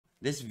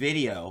This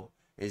video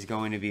is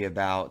going to be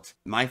about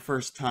my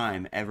first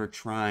time ever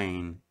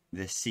trying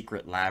this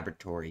secret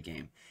laboratory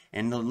game.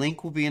 And the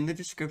link will be in the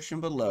description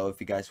below if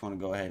you guys want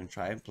to go ahead and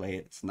try and play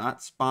it. It's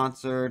not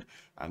sponsored.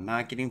 I'm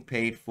not getting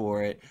paid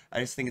for it. I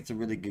just think it's a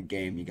really good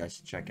game. You guys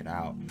should check it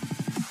out.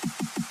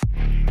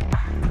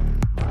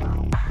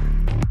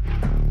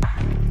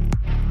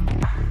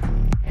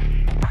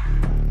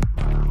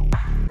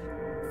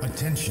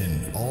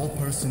 Attention, all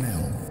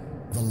personnel.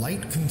 The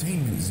light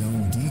containment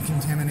zone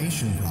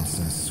decontamination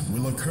process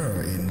will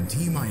occur in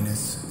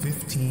T-minus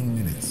 15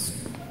 minutes.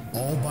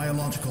 All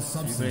biological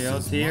substances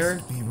must be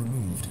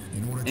removed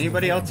in order to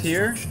Anybody else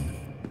here?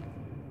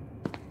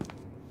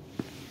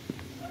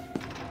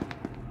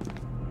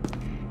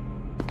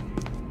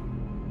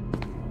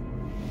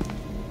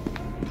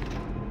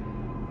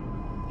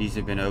 These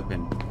have been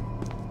opened.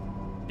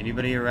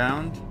 Anybody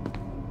around?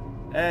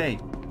 Hey!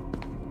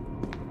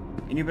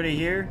 Anybody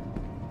here?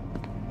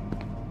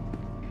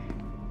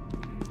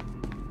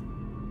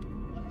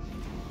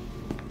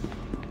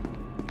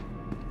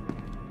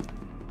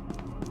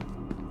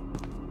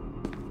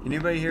 Can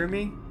anybody hear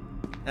me?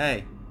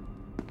 Hey.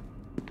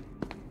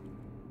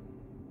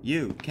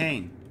 You,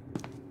 Kane.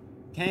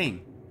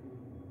 Kane.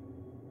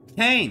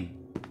 Kane!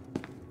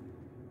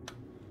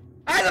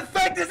 How the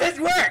fuck does this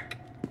work?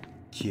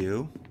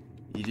 Q?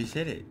 You just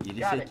hit it. You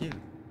just hit Q.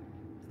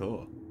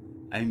 Cool.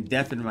 I'm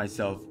deafening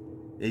myself.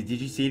 Hey,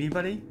 did you see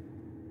anybody?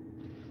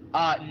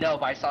 No,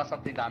 but I saw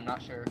something that I'm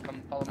not sure.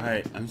 Come follow me.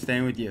 Alright, I'm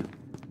staying with you.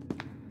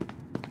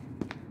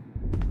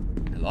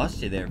 I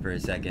lost you there for a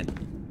second.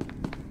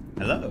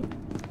 Hello.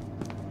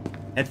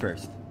 Head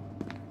first.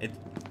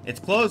 It's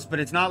closed, but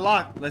it's not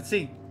locked. Let's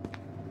see.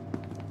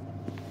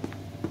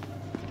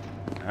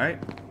 Alright.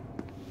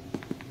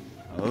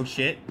 Oh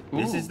shit. Ooh.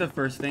 This is the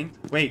first thing.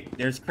 Wait,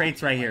 there's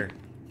crates right here.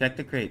 Check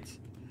the crates.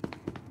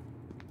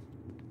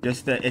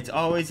 It's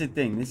always a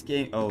thing. This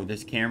game. Oh,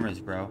 there's cameras,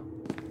 bro.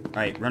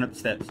 Alright, run up the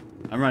steps.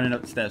 I'm running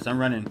up the steps. I'm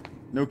running.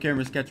 No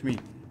cameras catch me.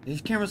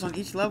 There's cameras on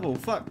each level.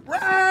 Fuck.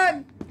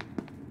 Run!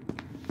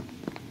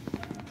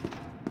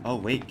 Oh,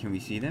 wait. Can we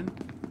see them?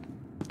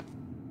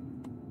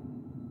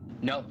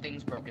 No,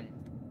 thing's broken.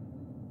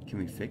 Can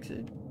we fix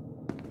it?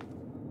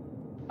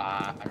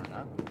 I don't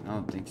know. I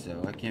don't think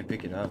so. I can't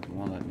pick it up. It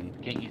won't let me.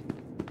 Can't you?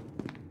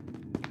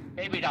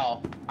 Baby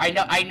doll.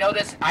 I know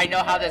this. I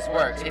know how this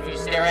works. If you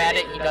stare at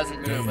it, he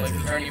doesn't move. But if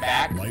you turn your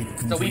back,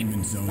 so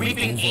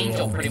weeping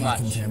angel, pretty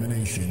much.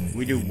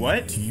 We do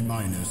what?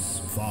 T-minus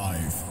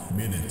 5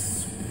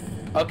 minutes.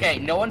 Okay,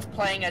 no one's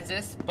playing as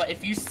this, but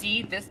if you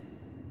see this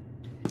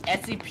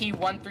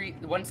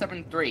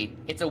SCP-173,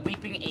 it's a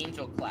weeping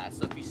angel class.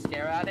 So if you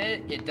stare at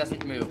it, it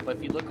doesn't move. But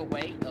if you look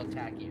away, it'll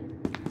attack you.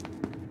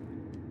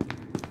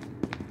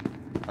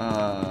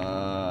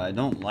 I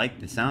don't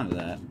like the sound of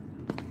that.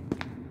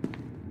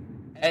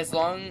 As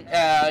long,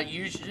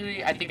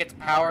 usually, I think its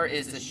power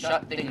is to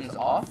shut things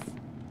off.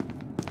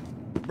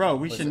 Bro,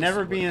 we should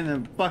never be in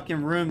a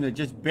fucking room that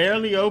just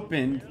barely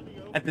opened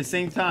at the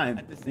same time.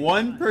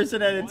 One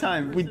person at a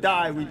time. We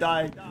die with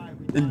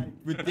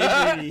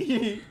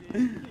dignity.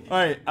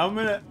 Alright, I'm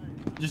gonna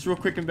just real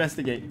quick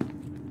investigate.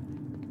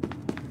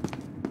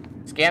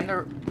 Scan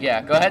the,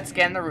 yeah, go ahead,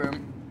 scan the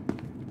room.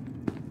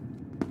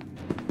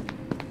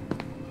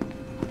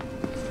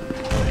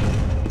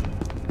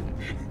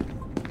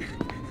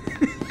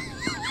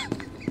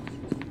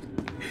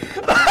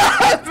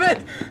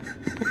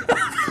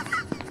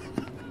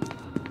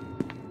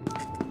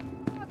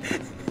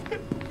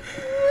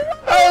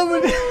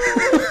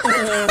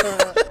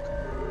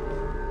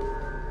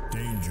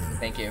 Danger.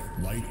 Thank you.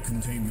 Light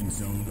containment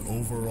zone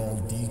overall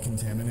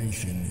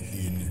decontamination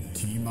in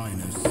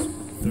T-minus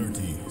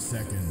 30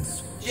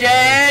 seconds.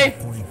 Jay!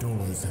 Point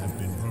doors have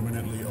been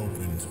permanently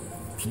opened.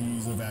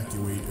 Please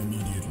evacuate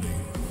immediately.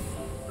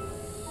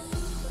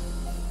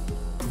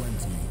 20.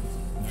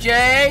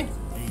 Jay!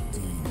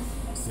 18,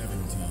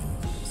 17,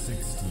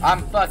 16.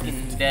 I'm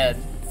fucking dead.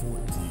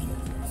 14,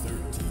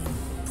 13,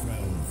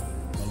 12,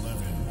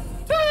 11,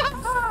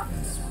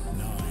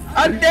 9.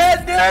 I'm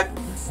dead, dude!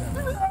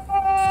 7,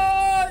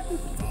 5,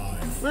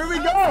 Where do we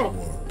go?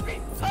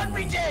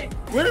 Hungry Jay!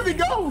 Where do we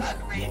go?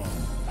 Hungry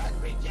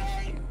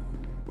Jay!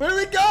 Where do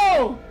we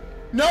go?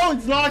 No,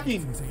 it's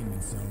locking.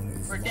 Containment zone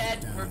is We're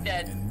dead, locked we're down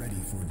dead. and ready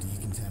for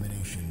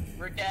decontamination.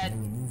 We're dead. The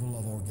removal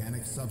of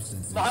organic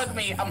substances Hug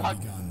me, has I'm now hug-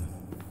 begun.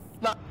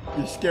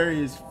 You're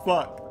scary as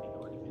fuck.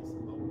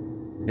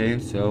 Okay,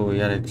 so we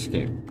gotta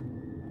escape.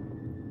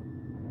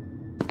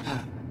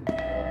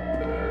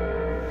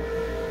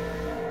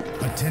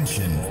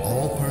 Attention,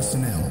 all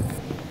personnel.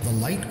 The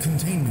light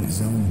containment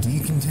zone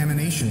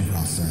decontamination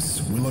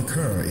process will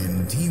occur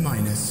in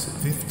T-minus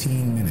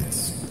 15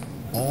 minutes.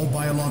 All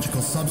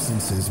biological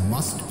substances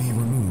must be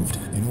removed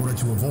in order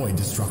to avoid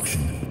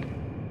destruction.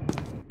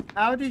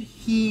 How did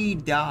he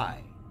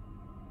die?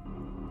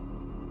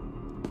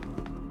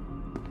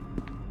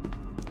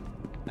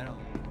 I don't.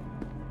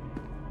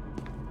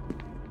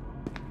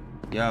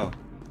 Yo.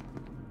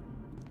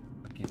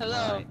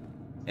 Hello.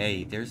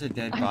 Hey, there's a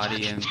dead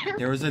body in.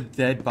 There was a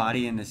dead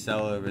body in the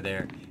cell over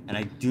there, And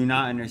I do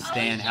not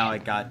understand how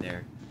it got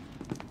there.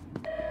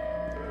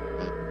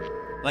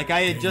 Like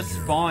I had just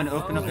spawned,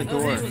 opened up a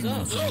door.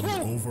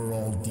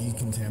 Overall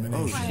decontamination.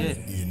 Oh shit.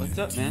 What's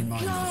up, man?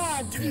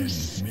 God, you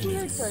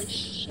scared the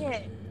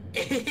shit.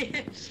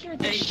 Scared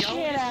the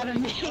shit out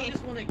of me. I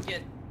just want to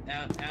get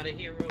out of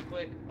here real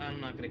quick. I'm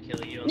not gonna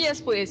kill you.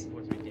 Yes, please.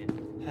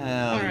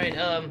 Hell. Alright,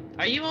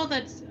 are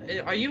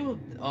you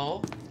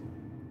all?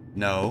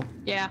 No.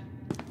 Yeah.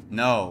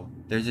 No.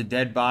 There's a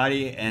dead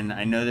body, and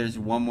I know there's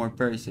one more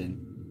person.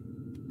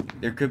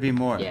 There could be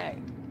more. Yeah.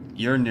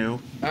 You're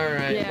new.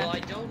 Alright, Yeah. well I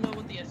don't know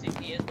what the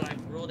SCP is, but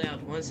I've ruled out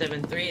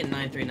 173 and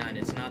 939.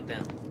 It's not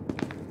them.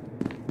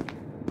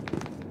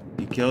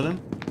 You killed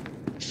him?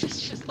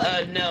 Just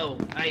like No,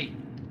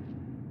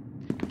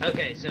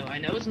 Okay, so I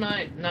know it's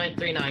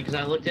 939 because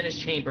I looked in his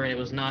chamber and it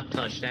was not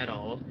touched at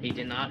all. He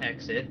did not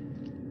exit.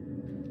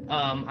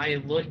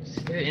 I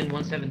looked in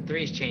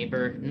 173's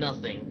chamber,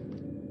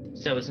 nothing.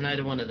 So it's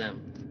neither one of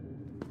them.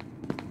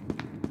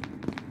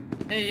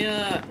 Hey,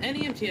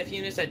 any MTF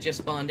units that just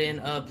spawned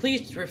in,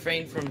 please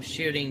refrain from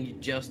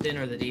shooting Justin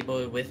or the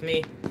D-boy with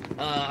me.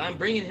 I'm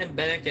bringing him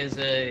back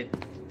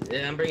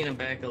I'm bringing him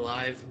back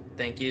alive.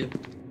 Thank you.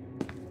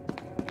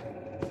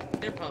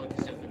 They're probably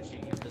still gonna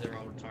shoot you because they're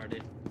all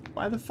retarded.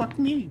 Why the fuck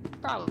me?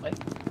 probably.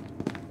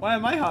 Why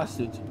am I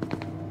hostage?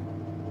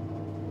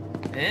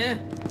 Eh?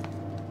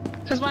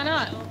 Cause why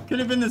not? Could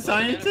have been the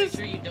Well, you gotta make scientist?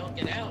 sure you don't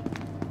get out.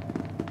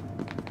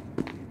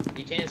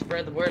 You can't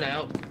spread the word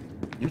out.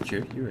 You're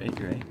true. You're right.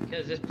 You're right.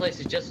 Because this place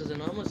is just as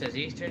anomalous as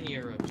Eastern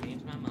Europe.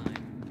 Changed my mind.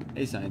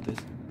 Hey,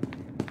 scientist.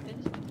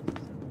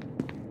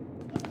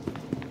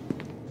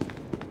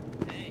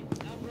 Hey,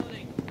 stop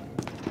running.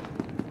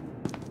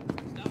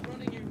 Stop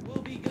running, you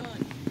will be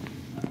gone.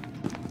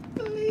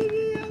 Leave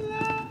me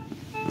alone.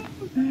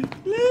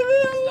 Leave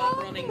me alone. Stop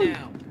running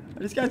now. I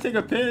just gotta take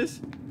a piss.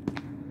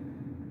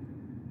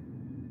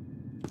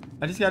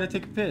 I just gotta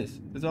take a piss.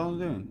 That's all I'm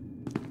doing.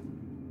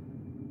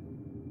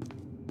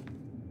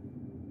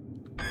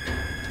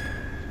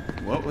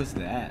 What was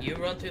that? You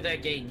run through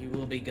that gate and you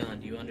will be gone.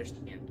 Do you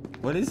understand?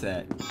 What is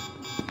that?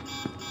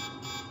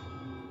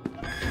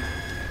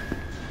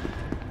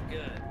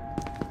 Good.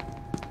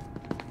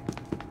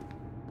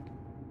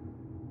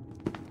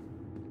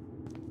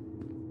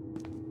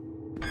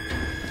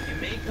 You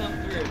may come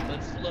through,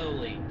 but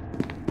slowly.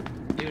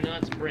 Do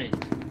not sprint.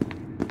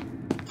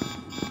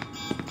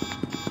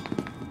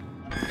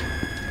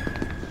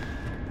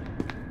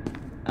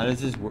 How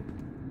does this work?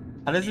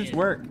 How does this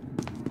work?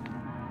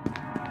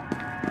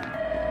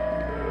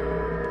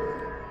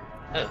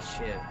 Oh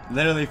shit.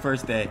 Literally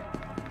first day.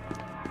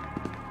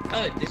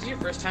 Oh, this is your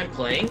first time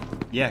playing?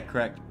 Yeah,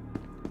 correct.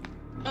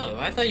 Oh,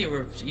 I thought you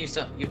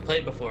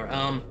played before.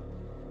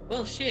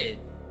 Well shit.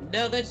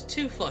 No, that's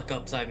 2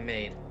 fuck-ups I've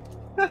made.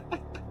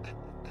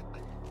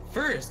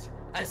 First,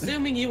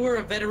 assuming you were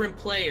a veteran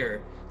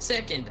player.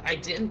 Second, I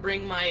didn't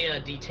bring my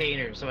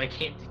detainer, so I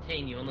can't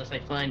detain you unless I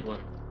find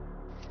one.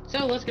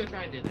 So let's go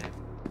try and do that.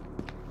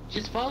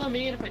 Just follow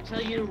me, and if I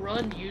tell you to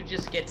run, you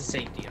just get to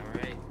safety,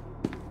 alright?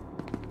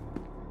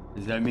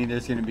 Does that mean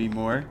there's gonna be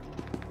more?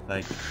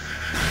 Like,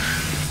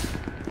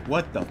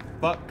 what the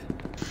fuck?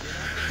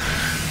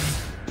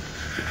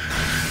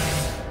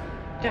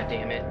 God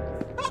damn it.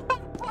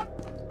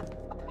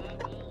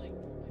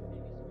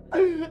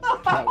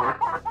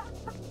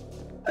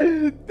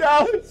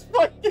 That was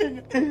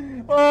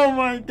fucking. Oh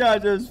my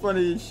god, that was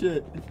funny as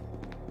shit.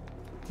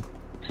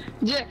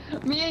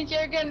 Me and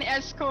Jared getting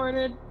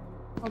escorted.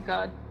 Oh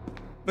god.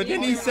 But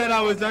then he said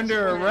I was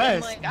under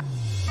arrest.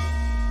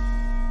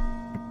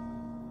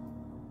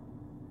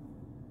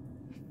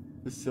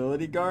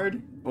 Facility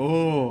guard?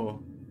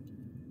 Oh.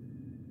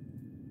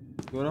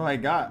 What do I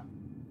got?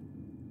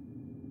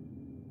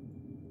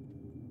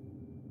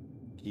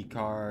 Key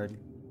card.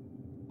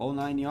 Whole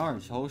 9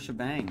 yards. Whole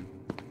shebang.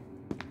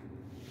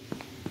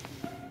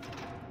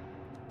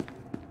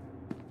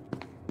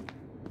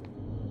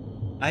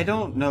 I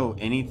don't know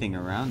anything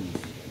around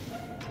this.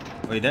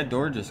 Wait, that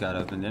door just got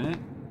opened, didn't it?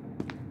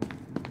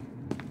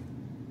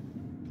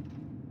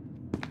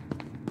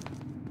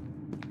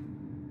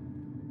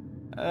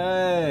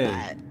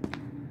 Hey!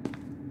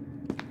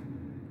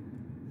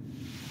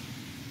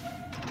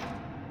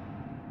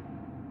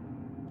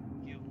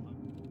 You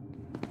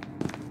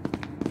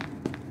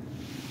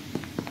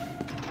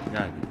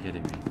gotta be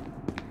kidding me.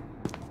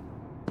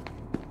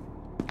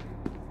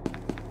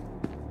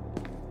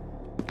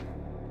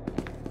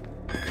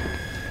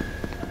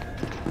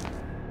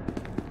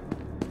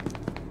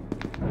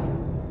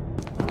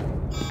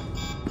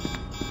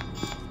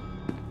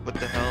 What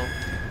the hell?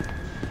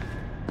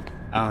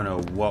 I don't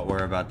know what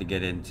we're about to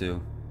get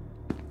into.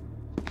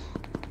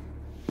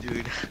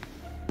 Dude,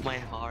 my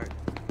heart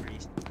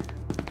raced.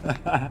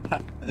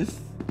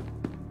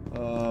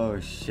 Oh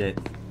shit.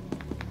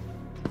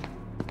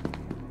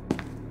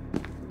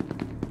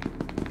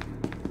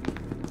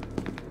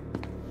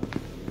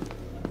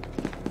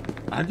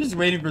 I'm just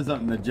waiting for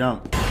something to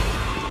jump.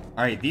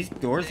 Alright, these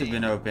doors have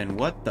been open.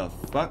 What the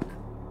fuck?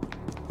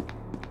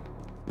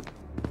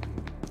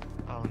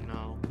 Oh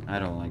no. I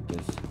don't like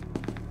this.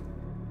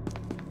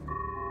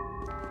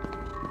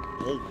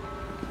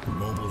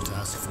 Mobile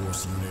Task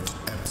Force Unit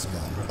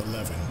Epsilon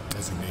 11,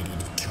 designated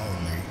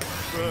Charlie,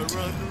 18,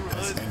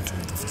 has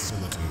entered the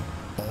facility.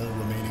 All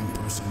remaining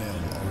personnel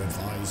are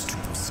advised to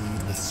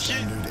proceed with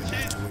standard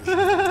evacuation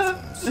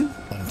protocols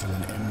until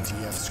an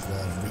MTF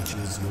squad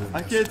reaches your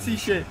I can't see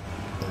shit.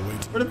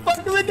 Await Where the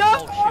fuck do we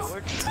go?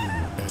 two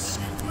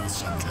SCP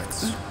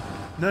subjects.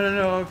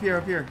 No, up here.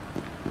 Up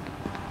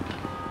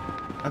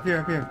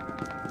here.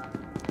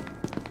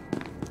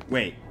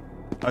 Wait.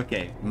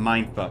 Okay,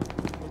 mindfuck.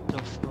 What the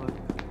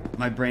fuck?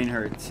 My brain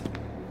hurts.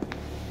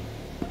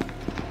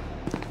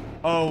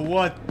 Oh,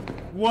 what?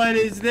 What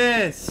is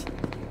this?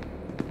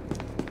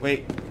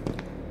 Wait.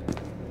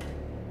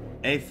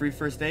 Hey, free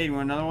first aid. You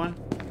want another one?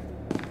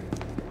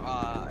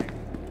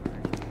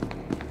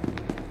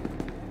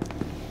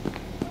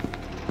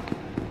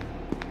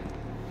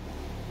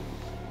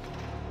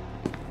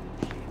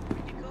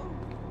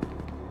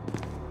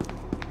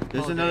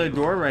 There's another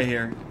door right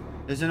here.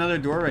 There's another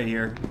door right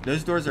here.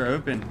 Those doors are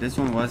open. This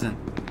one wasn't.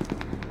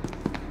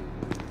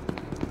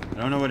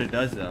 I don't know what it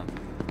does though.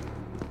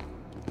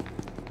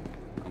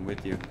 I'm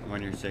with you. I'm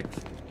on your 6.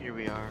 Here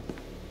we are.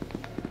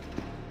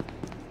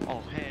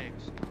 Oh,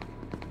 hags.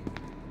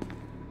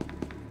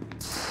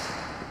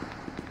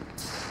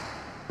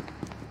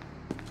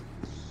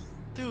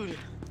 Dude,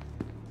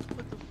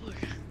 what the fuck?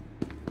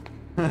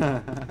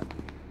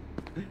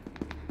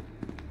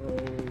 Oh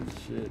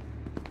shit.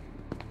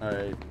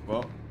 Alright,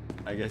 well,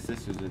 I guess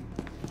this was a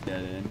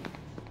dead end.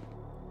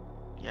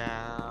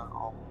 Yeah,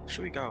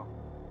 should we go?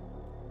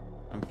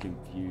 I'm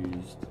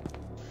confused.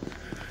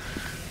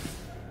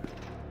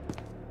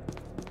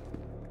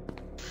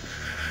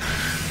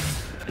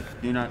 I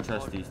do not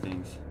trust these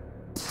things.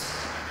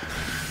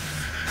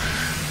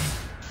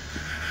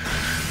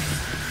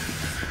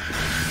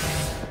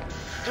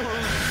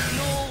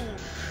 No!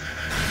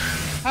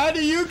 How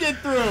do you get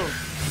through?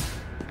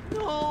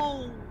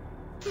 No!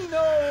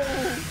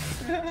 No!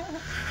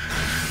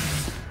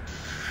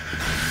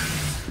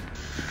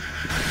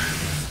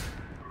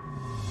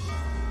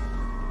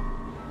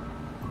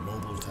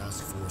 Mobile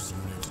Task Force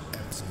Unit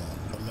Epsilon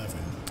 11,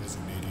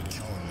 designated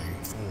Charlie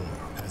 4,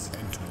 has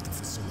entered the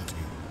facility.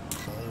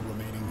 All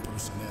remaining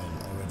personnel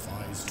are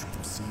advised to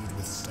proceed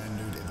with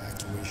standard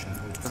evacuation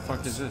protocols. The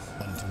fuck is this?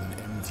 Until an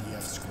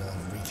MTF squad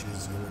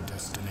reaches your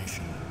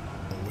destination.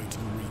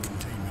 Awaiting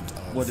recontainment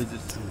of What is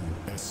this? 2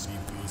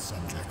 SCP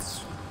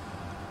subjects.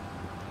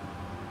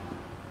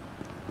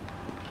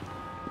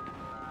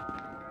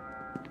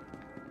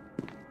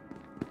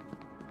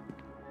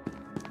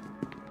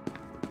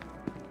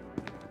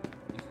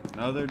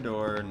 Another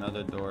door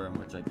in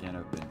which I can't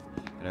open.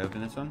 Can I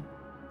open this one?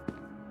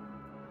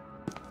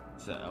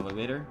 It's the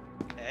elevator.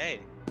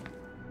 Hey.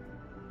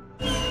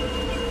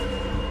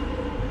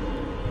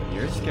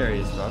 You're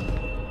scary as fuck.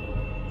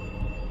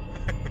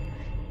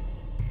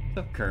 What's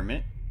up,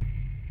 Kermit?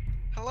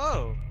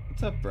 Hello.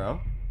 What's up,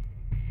 bro?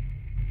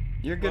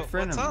 You're a good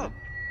friend what's of up?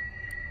 mine.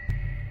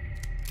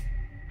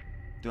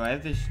 Do I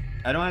have to?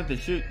 I don't have to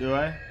shoot, do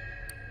I?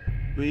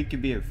 Well, you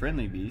could be a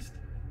friendly beast.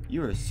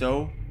 You are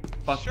so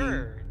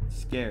fucking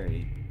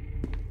scary.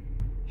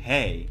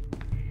 Hey,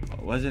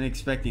 I wasn't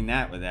expecting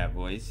that with that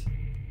voice.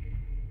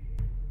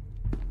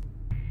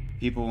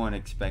 People won't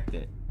expect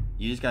it.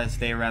 You just gotta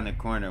stay around the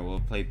corner.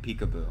 We'll play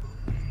peekaboo.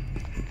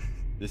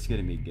 This is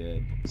gonna be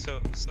good. So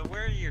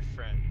where are your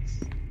friends?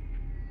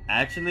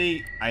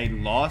 Actually, I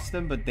lost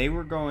them, but they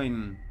were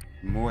going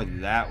more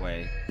that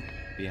way,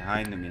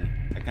 behind me.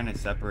 I kind of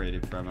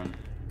separated from them,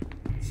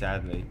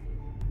 sadly.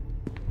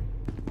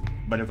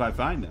 But if I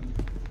find them,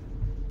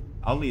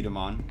 I'll lead them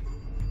on.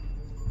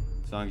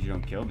 As long as you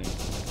don't kill me.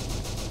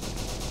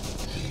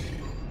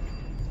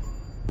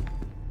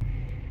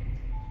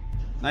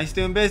 Nice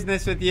doing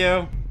business with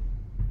you.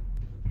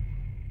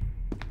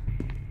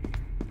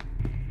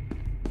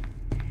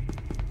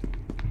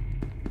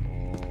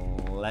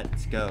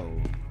 Let's go.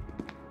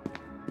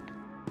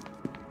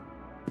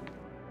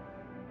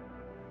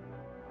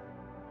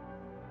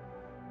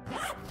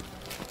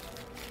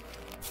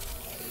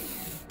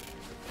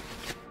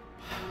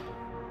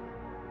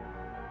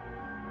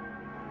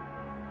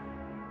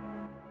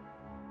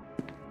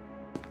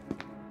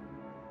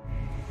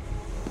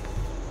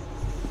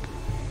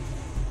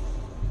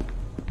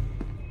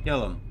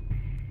 Kill him.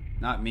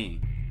 Not me.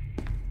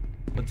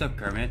 What's up,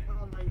 Kermit?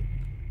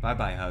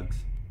 Bye-bye, Hugs.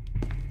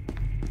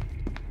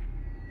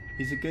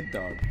 He's a good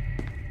dog.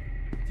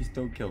 Just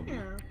don't kill me.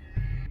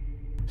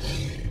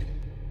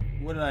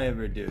 What did I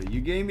ever do?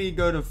 You gave me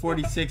go to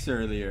 46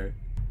 earlier.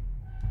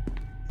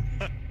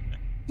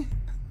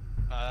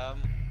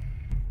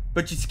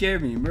 But you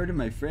scared me. You murdered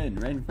my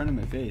friend right in front of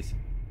my face.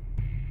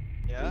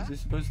 Yeah? What was this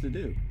supposed to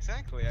do?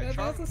 Exactly. I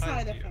That's a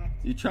side traumatized you. effect.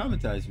 You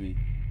traumatized me.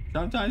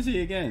 Traumatize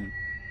me again.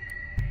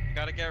 You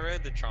gotta get rid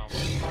of the trauma.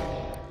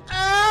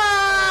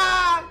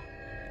 Ah!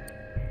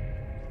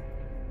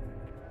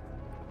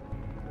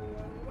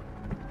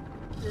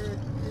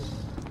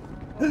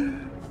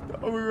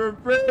 Thought we were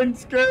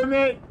friends,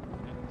 Kermit.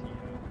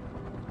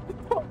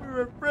 Thought we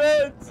were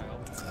friends.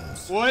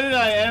 What did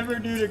I ever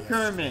do to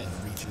Kermit?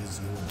 Reaches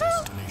your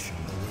destination.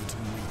 Awaiting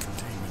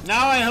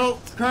Now I hope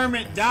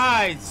Kermit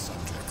dies.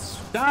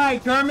 Die,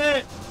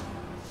 Kermit!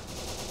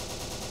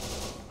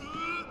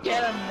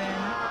 Get him,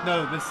 man.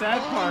 No, the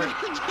sad part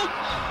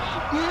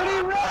You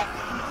already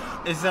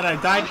wrecked. is that I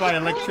died by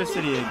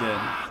electricity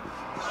again.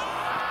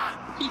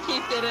 He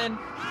can't get in.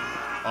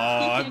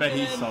 Oh, I bet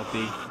he's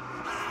salty.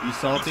 You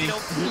salty? He's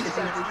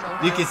so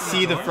You can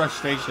see the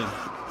frustration.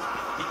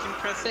 He can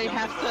press They jump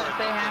have before.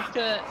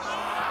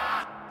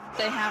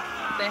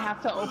 they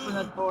have to open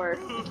the door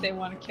if they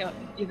want to kill.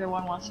 Either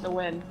one wants to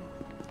win.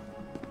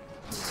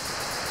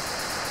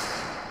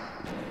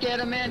 Get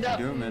Amanda.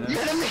 Do Amanda.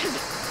 Get Amanda.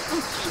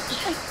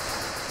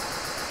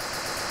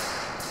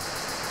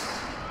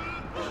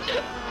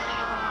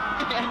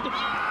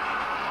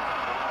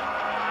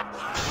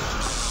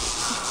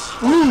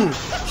 Ooh,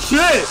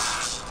 shit!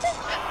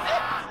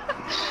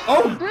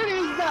 Oh,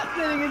 Brittany's not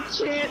getting a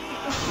chance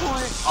at this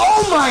point.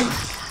 oh my!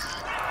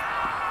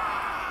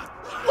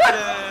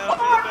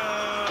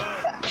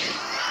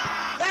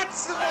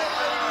 That's the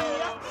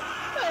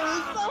That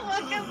was so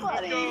fucking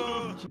funny.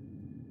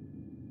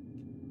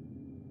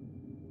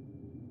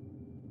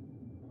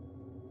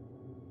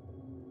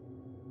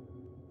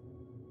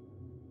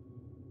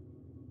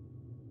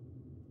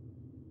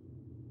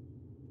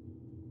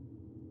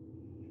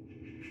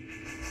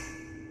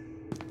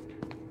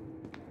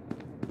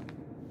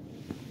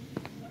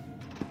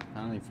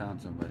 Finally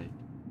found somebody.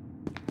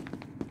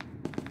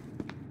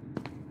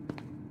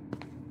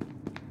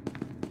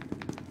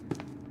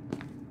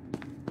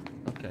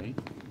 Okay,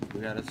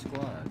 we got a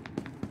squad.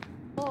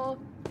 Oh,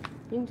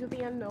 into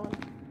the unknown.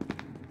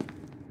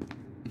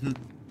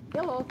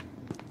 Hello.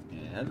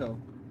 Yeah, hello.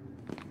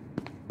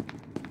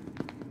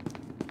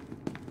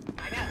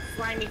 I got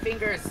slimy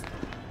fingers.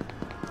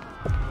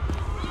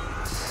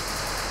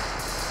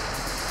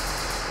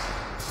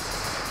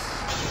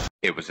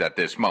 It was at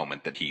this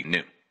moment that he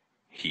knew.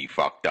 He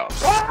fucked up.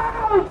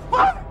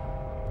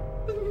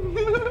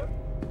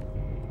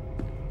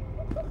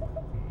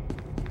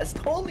 That's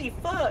holy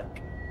fuck.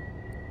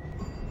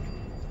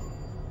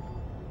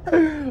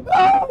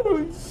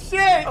 Oh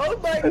shit! Oh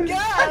my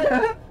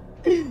god.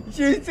 You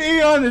should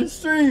see on the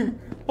stream.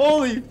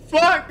 Holy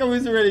fuck! I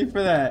was ready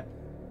for that.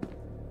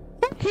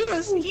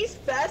 He's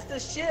fast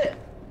as shit.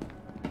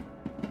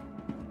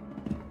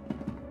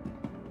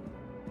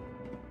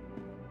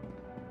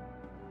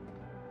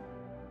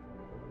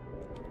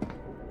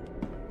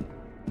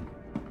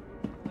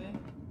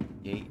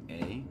 Gate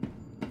A.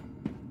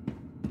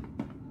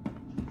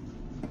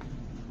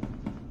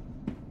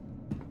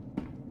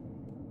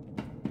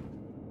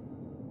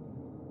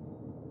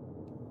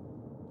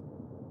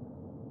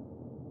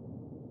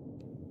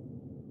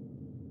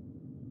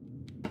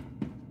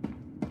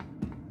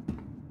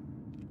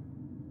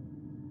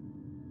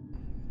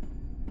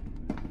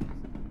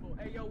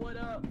 Hey, yo, what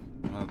up?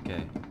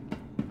 Okay.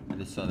 I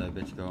just saw that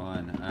bitch go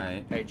on.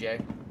 Alright. Hey Jay.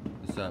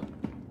 What's up?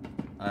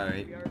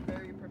 Alright. We are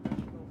very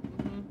professional.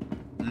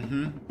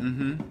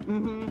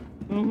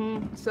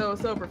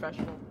 So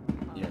professional.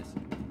 Yes.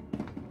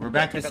 We're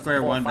back to Took us square a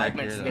full one 5 back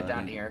minutes here to get though.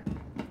 down here.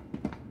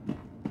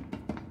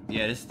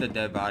 Yeah, this is the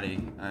dead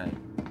body. Alright.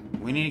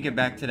 We need to get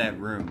back to that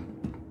room.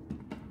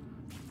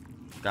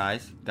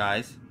 Guys,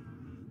 guys.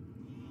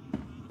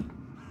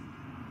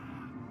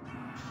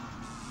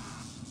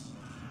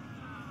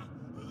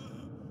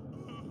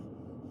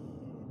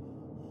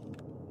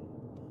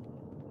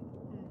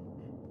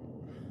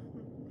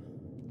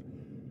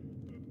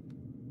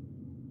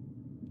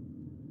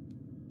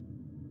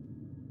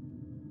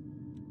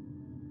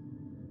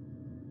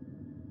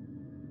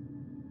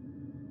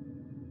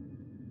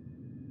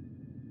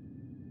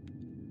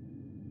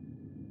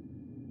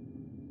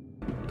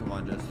 Come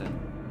on, Justin.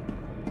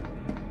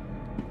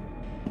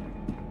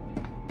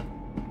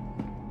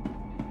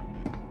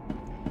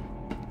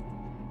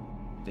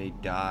 They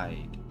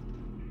died.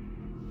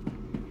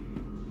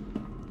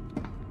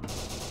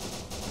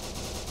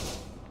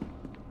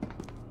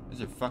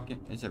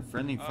 Is there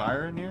friendly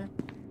fire in here?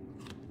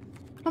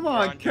 Come We're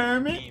on, different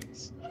Kermit.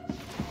 teams.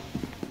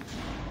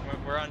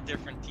 We're on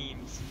different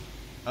teams.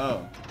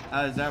 Oh,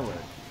 how does that work?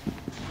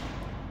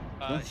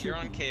 You're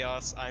on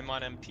Chaos, I'm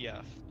on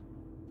MPF.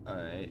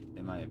 Alright,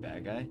 am I a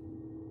bad guy?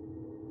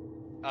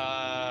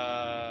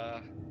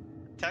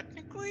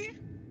 Technically?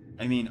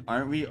 I mean,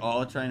 aren't we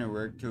all trying to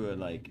work to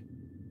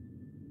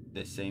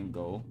the same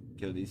goal?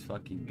 Kill these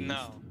fucking beasts?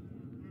 No.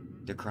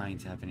 The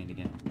crying's happening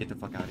again. Get the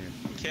fuck out of here.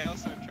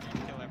 Chaos are trying to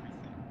kill everything.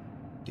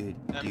 Dude,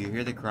 do you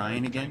hear the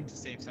crying again? Trying to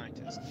save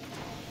scientists.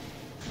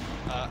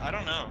 I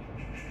don't know.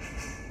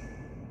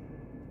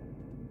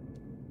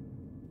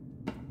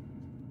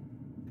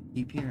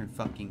 Keep hearing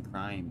fucking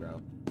crying,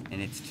 bro.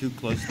 And it's too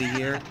close to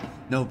here.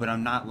 No, but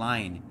I'm not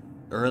lying.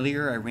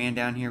 Earlier, I ran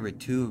down here with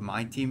 2 of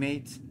my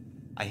teammates.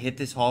 I hit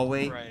this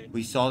hallway. Right.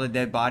 We saw the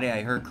dead body.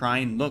 I heard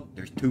crying. Look,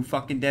 there's 2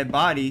 fucking dead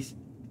bodies.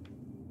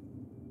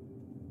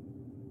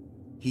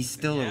 He's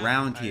still Yeah,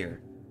 around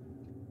here.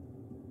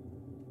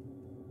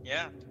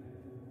 Yeah.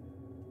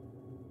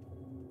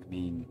 I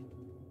mean,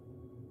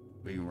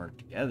 we can work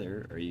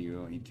together, or are you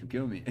going to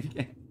kill me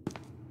again?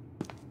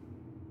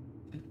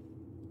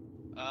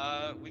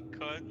 We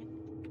could.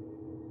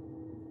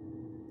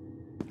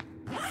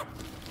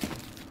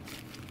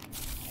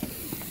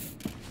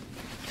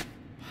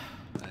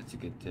 That's a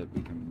good tip.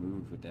 We can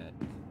move with that.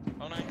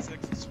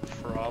 096 is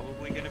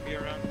probably gonna be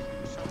around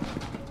somewhere.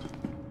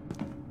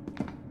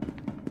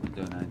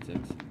 096.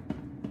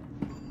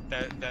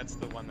 That's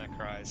the one that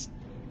cries.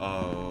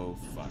 Oh,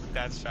 fuck.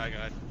 That's Shy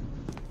Guy.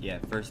 Yeah,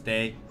 first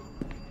day.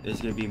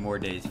 There's gonna be more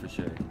days for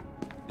sure.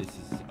 This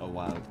is a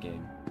wild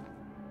game.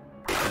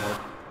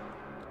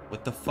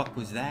 What the fuck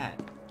was that?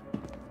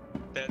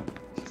 That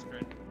just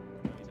random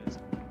noises.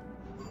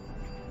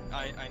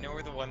 I know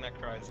where the one that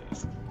cries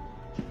is.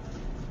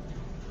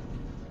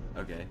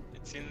 Okay.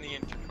 It's in the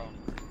intercom.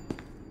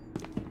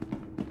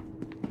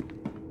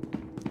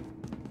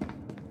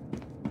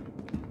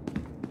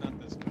 Not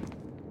this one.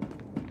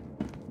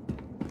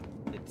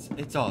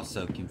 It's all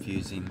so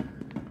confusing.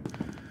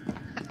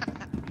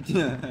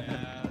 Yeah,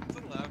 it's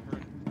a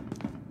labyrinth.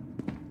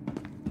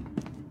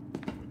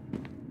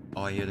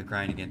 Oh, I hear the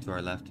crying again to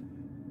our left.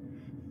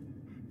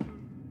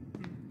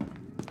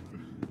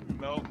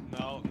 No.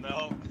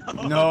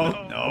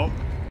 No.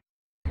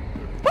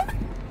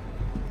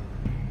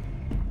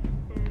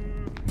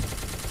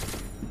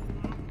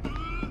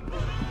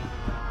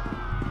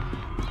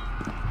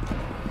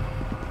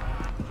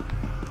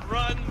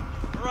 Run,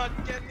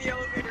 get in the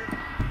elevator.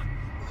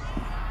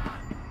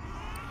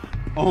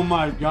 Oh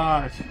my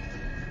gosh.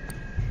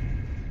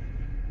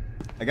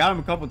 I got him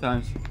a couple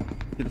times.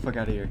 Get the fuck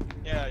out of here.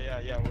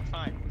 Yeah, we're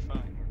fine.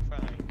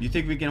 You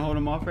think we can hold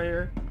him off right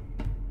here?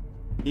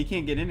 He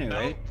can't get in there,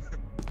 right?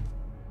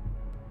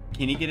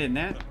 Can he get in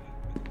that?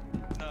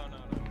 No.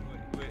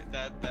 Wait,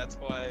 that's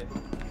why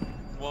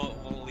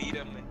we'll lead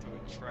him into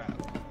a trap.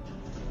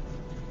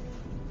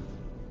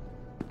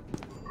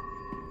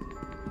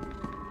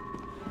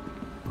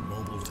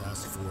 Mobile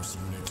Task Force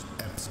Unit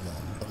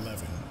Epsilon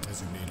 11,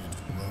 designated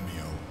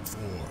Romeo 4,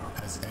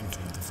 has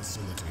entered the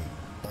facility.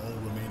 All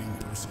remaining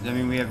personnel. Does that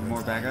mean we have are more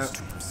advised backup?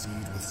 to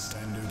proceed with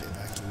standard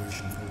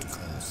evacuation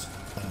protocols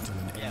until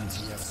an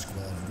NTF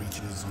squad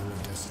reaches your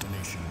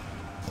destination,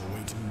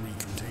 awaiting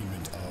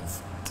recontainment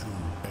of 2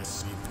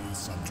 SCP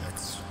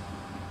subjects.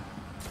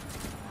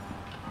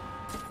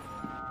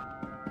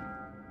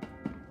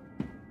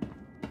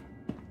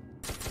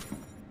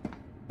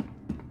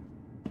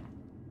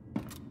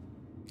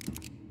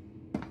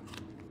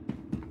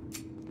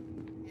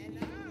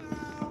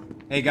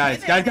 Hey guys,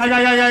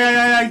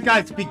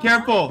 be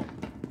careful.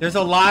 There's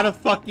a lot of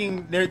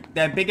fucking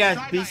that big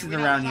ass beast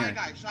around here.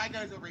 Shy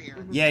Guy's over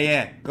here.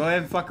 Yeah. Go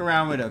ahead and fuck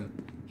around with him.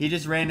 He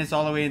just ran us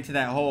all the way into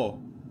that hole.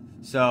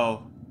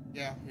 So,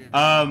 Yeah.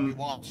 um, We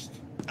watched.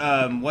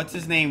 what's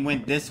his name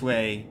went this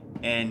way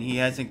and he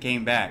hasn't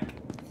came back.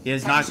 He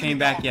has not came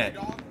back yet.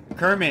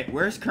 Kermit,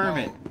 where's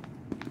Kermit?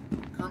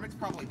 Oh, Kermit's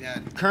probably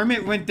dead.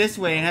 Kermit went this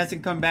way and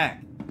hasn't come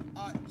back.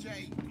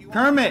 Jay. You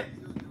Kermit!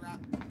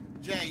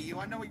 Jay, you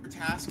wanna know what your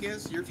task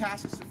is? Your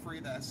task is to free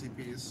the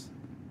SCPs.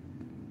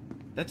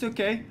 That's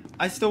okay.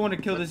 I still want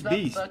to kill this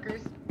beast.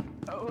 Suckers?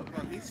 Oh.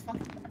 Bro, he's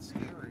fucking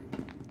scary.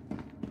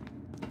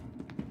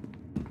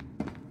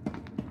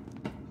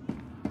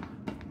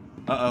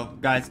 Uh-oh.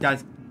 Guys.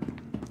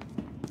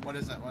 What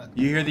is that? What?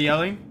 You hear the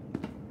yelling?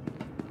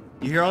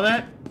 You hear all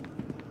that?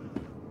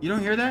 You don't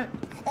hear that?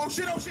 Oh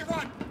shit,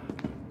 run!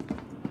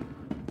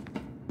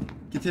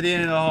 Get to the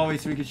end of the hallway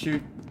so we can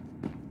shoot.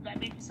 That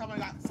means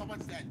someone's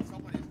dead.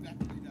 Someone is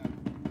definitely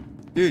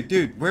dead.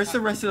 Dude, where's the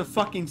rest of the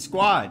fucking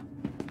squad?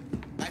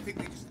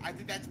 I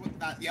think that's what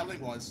that yelling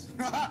was.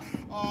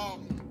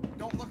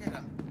 Don't look at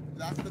him.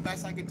 That's the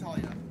best I can tell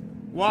you.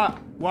 Why?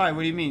 What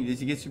do you mean? Does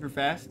he get super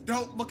fast?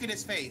 Don't look at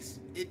his face.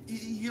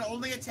 He'll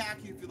only attack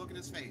you if you look at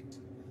his face.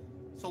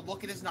 So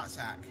look at his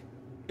nutsack.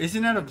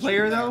 Isn't that a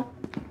player though?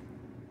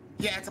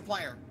 Yeah, it's a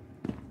player.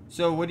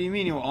 So what do you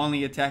mean he'll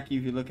only attack you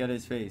if you look at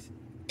his face?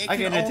 It I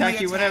can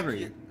attack you whenever.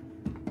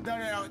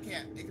 No, it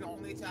can't. It can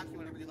only attack you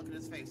whenever you look at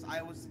his face.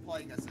 I was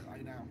playing as it. I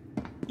know.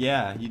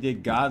 Yeah, you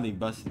did godly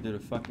busted through the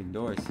fucking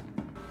doors.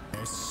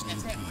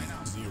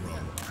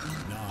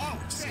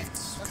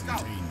 SCP-096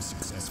 contained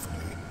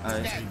successfully.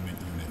 Alright. Containment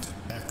Unit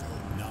Echo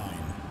 9.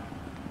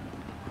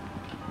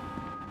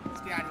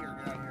 Let's get out of here.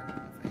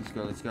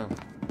 Let's go.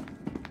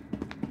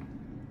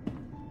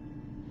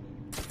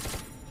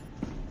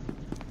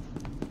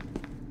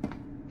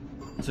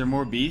 Is there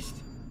more beast?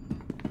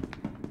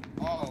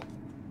 Oh.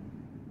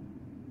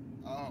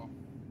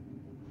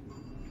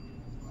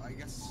 I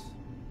guess.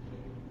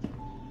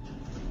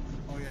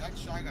 Oh yeah, that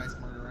Shy Guy's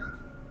murdering.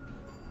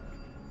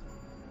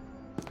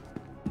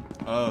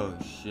 Oh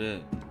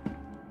shit.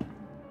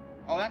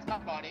 Oh, that's my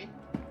body.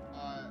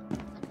 Okay.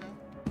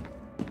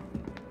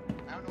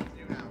 I don't know what to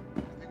do now.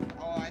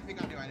 I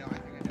think I do. I think I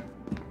do.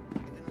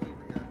 Get him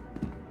over here.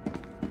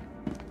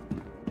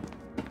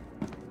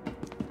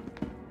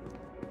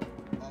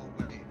 Oh,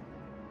 wait.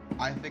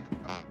 I think.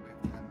 Oh, wait.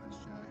 I have this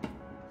Shy.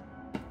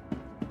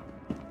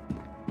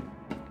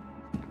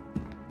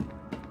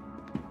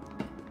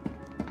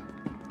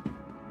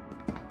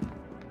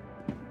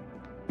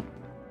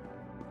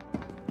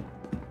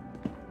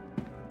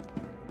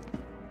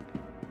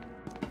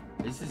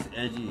 This is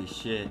edgy as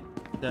shit.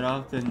 Set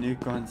off the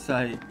nuke on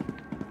site.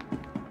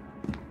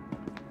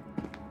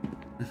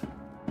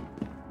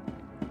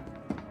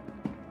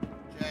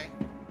 Jay.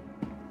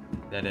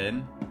 That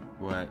in?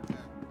 What?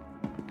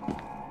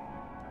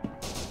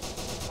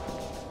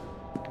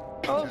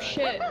 Oh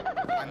shit.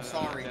 I'm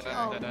sorry, Jay.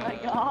 Oh my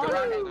god.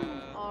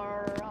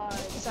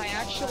 Alright. I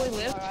actually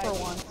lived for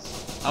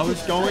once. I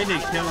was going to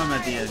kill him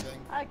at the end.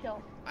 I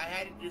killed. I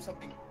had to do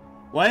something.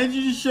 Why didn't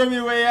you just show me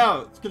a way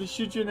out? It's gonna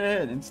shoot you in the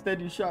head. Instead,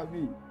 you shot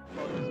me.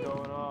 What is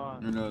going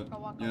on?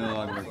 You're no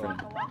longer my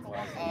friend.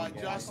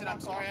 Justin,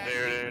 I'm sorry.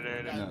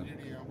 No.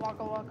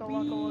 Waka waka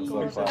waka waka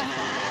waka.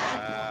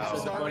 I'm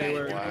sorry.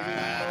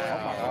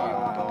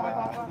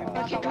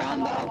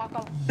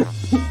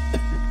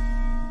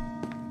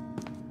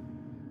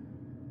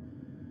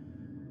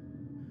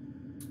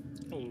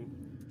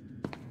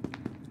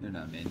 You're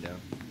not Mando.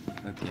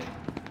 Okay.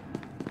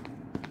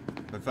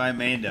 But if I'm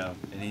Mando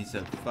and he's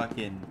a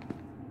fucking...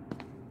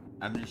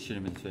 I'm gonna shoot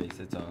him in his face,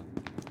 that's all.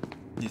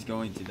 He's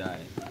going to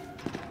die.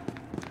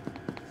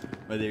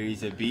 Whether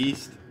he's a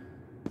beast,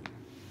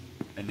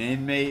 an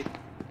inmate,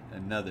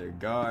 another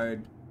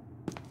guard,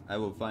 I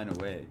will find a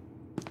way.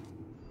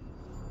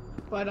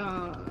 But,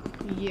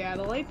 yeah,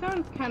 the light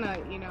zone's kinda,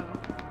 you know...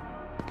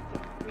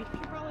 We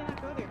should probably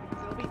not go there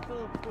because it'll be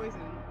full of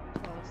poison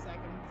in 12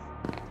 seconds,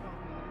 12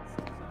 minutes,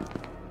 so...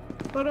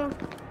 But,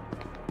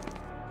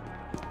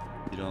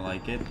 You don't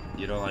like it?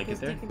 You don't like it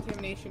there?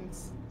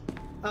 Decontaminations.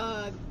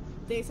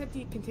 They said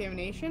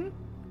decontamination,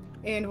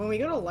 and when we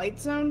go to light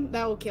zone,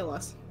 that will kill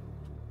us.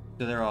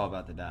 So they're all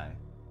about to die.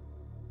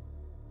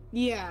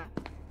 Yeah.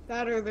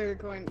 That or they're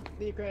going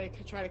to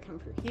try to come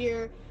through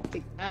here, to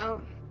get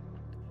out.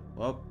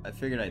 Well, I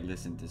figured I'd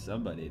listen to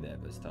somebody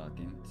that was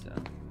talking, so...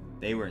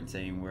 They weren't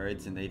saying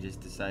words, and they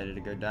just decided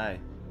to go die.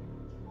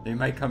 They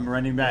might come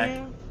running back.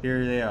 Yeah.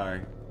 Here they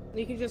are.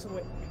 You can just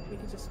wait. We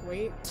can just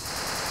wait.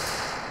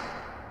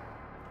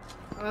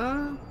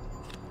 Oh,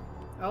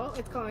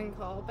 it's calling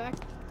call back.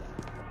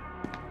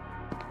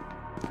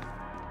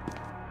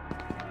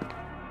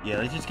 Yeah,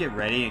 let's just get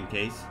ready in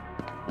case.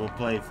 We'll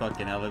play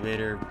fucking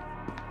elevator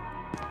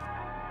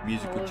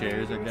musical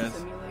chairs, I guess.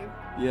 Simulator.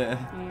 Yeah.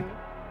 Yeah.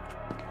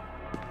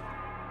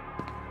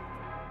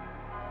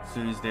 As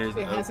soon as there's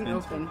It hasn't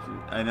opened.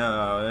 I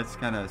know, that's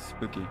kind of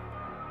spooky.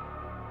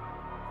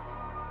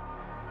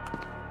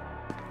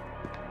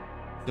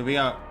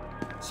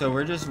 So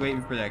we're just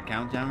waiting for that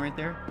countdown right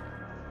there?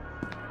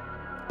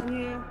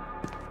 Yeah.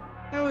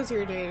 That was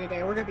your day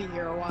today. We're gonna be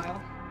here a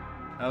while.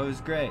 That was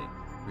great.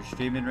 We're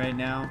streaming right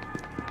now.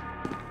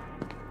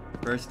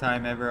 First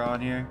time ever on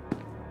here.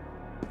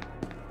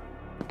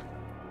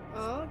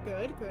 Oh,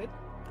 good, good.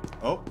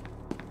 Oh.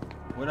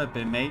 What up,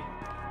 inmate?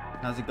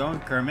 How's it going,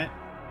 Kermit?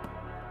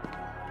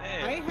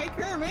 Hey, hey,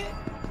 Kermit!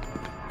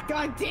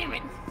 God damn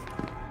it!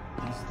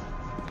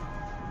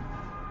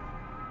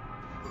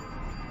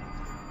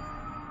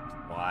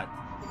 Twat.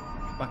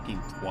 Fucking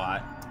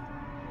twat.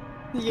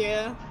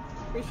 Yeah.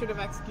 We should have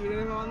executed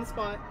him on the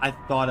spot. I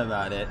thought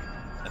about it.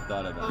 He's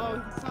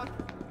talking.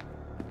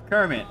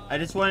 Kermit, I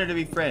just wanted to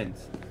be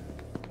friends.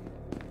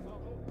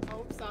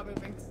 Oh, stop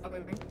moving, stop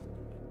moving.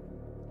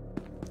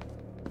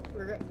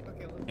 We're good.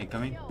 Okay, let's...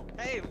 Incoming?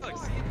 Hey, look,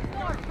 see?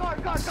 Guard.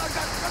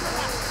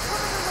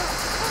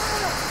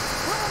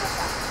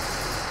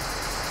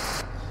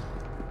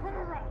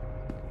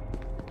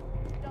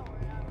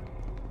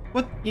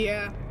 What?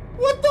 Yeah.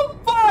 What the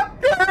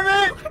fuck,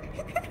 Kermit?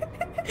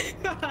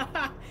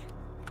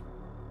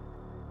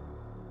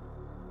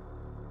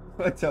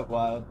 What's up,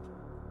 Wild?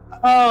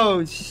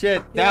 Oh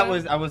shit, that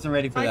was I wasn't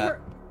ready for that.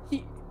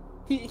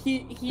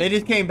 They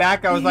just came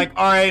back. I was like,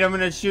 all right, I'm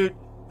gonna shoot.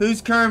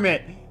 Who's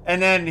Kermit?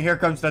 And then here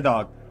comes the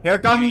dog. Here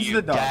comes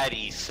the dog.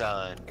 Daddy,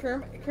 son.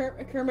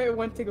 Kermit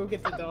went to go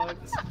get the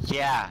dogs.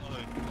 Yeah.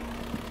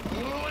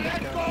 Let's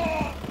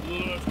go!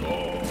 Let's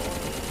go!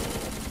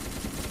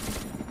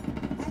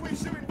 Who we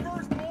shooting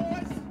first,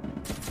 boys?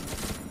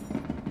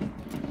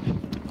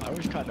 I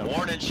was kind of.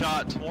 Warning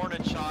shots.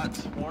 Warning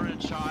shots. Warning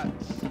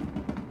shots.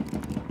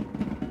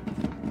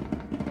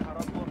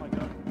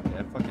 Yeah,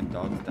 that fucking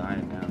dog's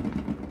dying now.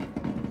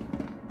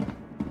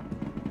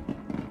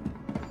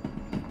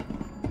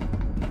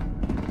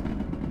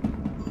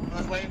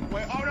 Wait.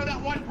 Oh no,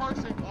 that one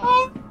person.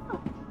 Oh.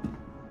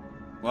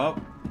 Well.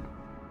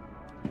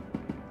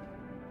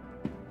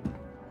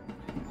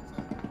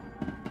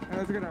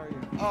 How's it going? How are you?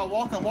 Oh,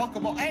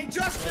 welcome. Hey,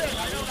 Justin!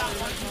 I know that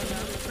one.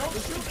 Don't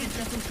shoot me,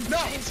 Justin. No,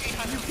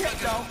 you can't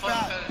go.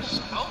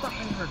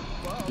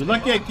 You're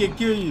lucky I can't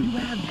kill you,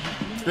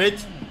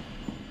 bitch.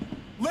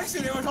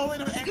 Listen, it was only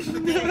an extra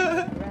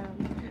day.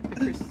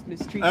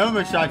 I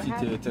almost shot you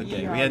too. It's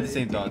okay. We had the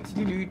same thoughts.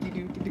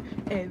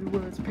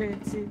 Everyone's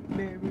prancing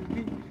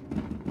merrily.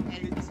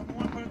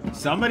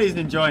 Somebody's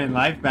enjoying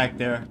life back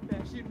there.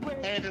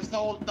 Hey, the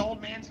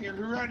old man's here.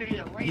 Who ready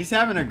to race? He's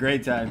having a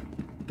great time.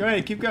 Go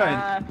ahead, keep going.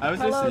 I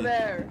was hello listening.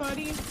 there,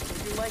 buddy.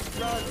 Would you like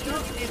drugs?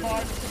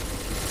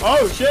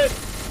 Oh shit!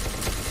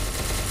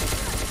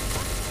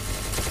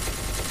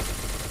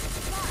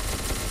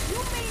 You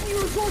made me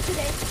resort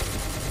today.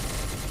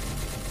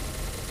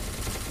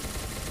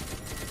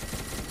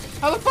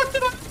 How the fuck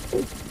did I?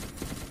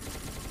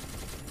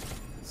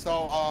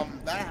 So,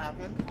 that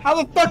happened. How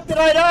the fuck did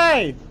I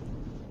die?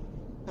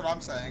 That's what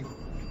I'm saying.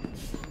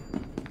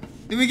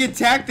 Did we get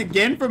attacked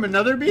again from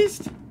another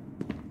beast?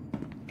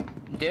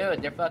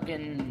 Dude, they're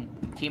fucking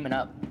teaming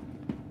up.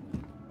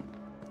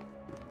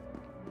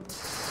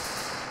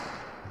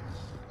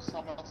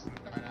 Someone else is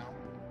die now.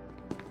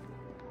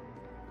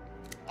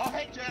 Oh,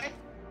 hey, Jay!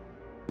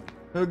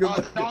 Oh,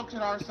 The dog's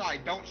on our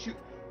side. Don't shoot.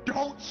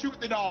 Don't shoot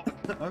the dog.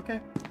 Okay.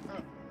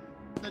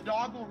 The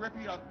dog will rip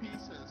you to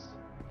pieces.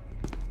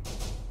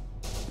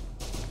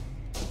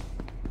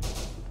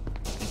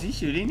 Is he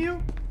shooting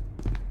you?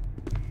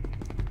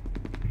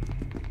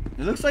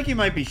 It looks like he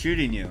might be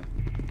shooting you.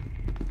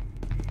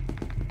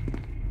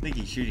 I think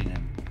he's shooting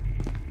him.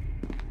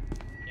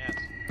 Yes.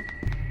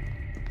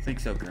 I think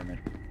so, Kermit.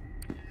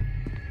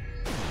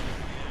 Yeah,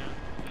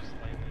 just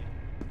slightly.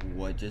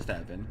 What just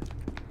happened?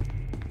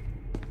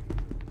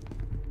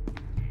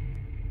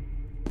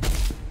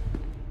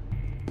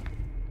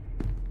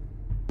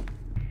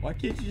 Why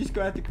can't you just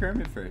go after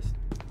Kermit first?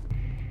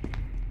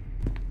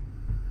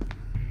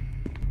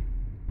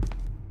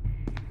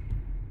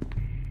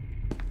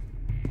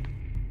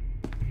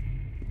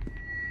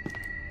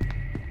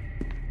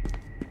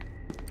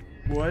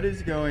 What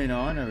is going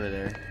on over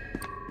there?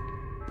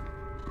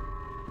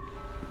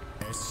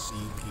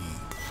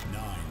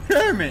 SCP-9.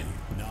 Kermit!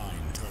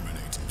 9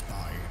 terminated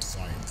by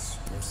science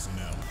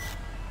personnel.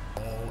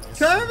 All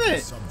Kermit!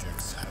 SCP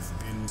subjects have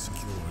been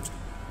secured.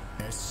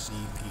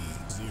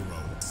 SCP-079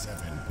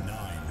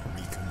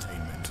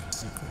 recontainment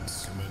sequence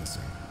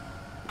commencing.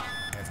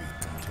 Heavy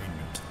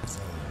containment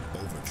zone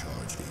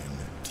overcharge in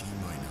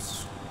T-minus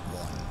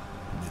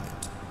 1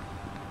 minute.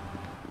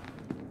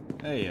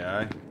 There you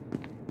are.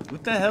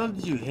 What the hell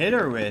did you hit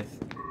her with?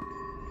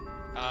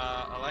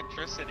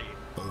 Electricity.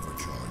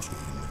 Overcharge in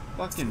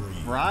Fucking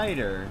 3, fried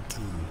her.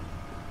 2,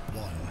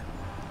 1.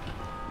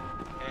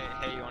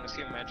 Hey, you wanna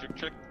see a magic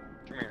trick?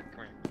 Come here,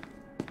 come here.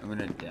 I'm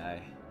gonna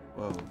die.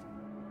 Whoa.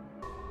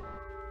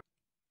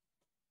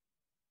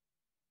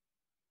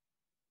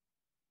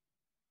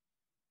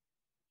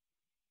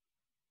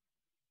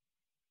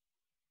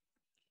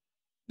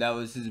 That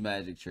was his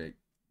magic trick.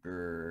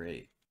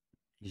 Great.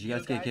 Did you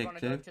guys get kicked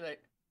too?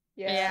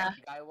 Yeah.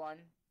 Guy one.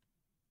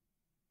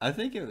 I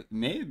think it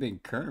may have been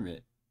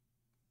Kermit.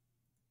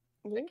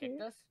 That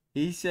kicked us?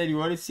 He said you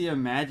want to see a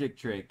magic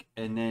trick,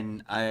 and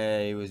then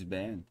I was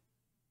banned.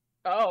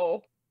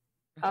 Oh.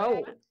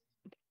 Oh.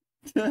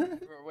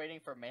 We're waiting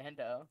for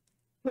Mando.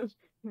 You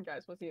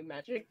guys want to see a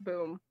magic?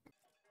 Boom.